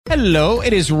Hello,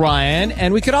 it is Ryan,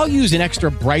 and we could all use an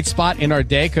extra bright spot in our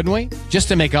day, couldn't we? Just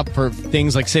to make up for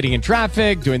things like sitting in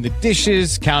traffic, doing the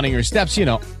dishes, counting your steps, you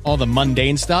know, all the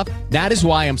mundane stuff. That is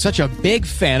why I'm such a big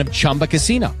fan of Chumba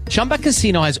Casino. Chumba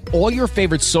Casino has all your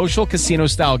favorite social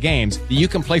casino-style games that you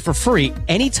can play for free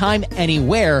anytime,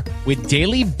 anywhere with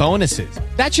daily bonuses.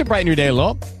 That should brighten your day a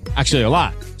little. Actually, a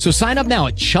lot. So sign up now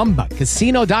at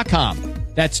ChumbaCasino.com.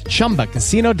 That's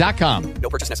ChumbaCasino.com. No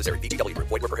purchase necessary. VGW Group.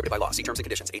 Void where prohibited by law. See terms and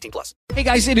conditions. 18+. Hey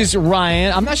guys, it is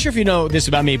Ryan. I'm not sure if you know this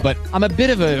about me, but I'm a bit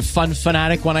of a fun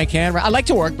fanatic when I can. I like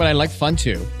to work, but I like fun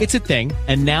too. It's a thing.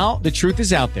 And now the truth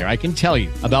is out there. I can tell you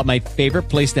about my favorite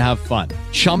place to have fun.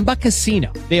 Chumba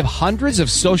Casino. They have hundreds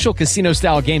of social casino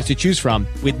style games to choose from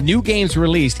with new games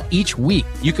released each week.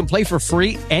 You can play for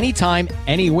free anytime,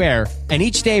 anywhere. And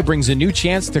each day brings a new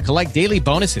chance to collect daily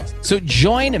bonuses. So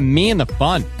join me in the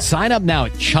fun. Sign up now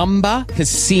at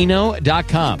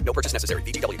ChumbaCasino.com. No purchase necessary.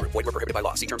 VGW Group. Void where prohibited by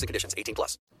law. See terms and conditions.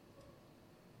 18+.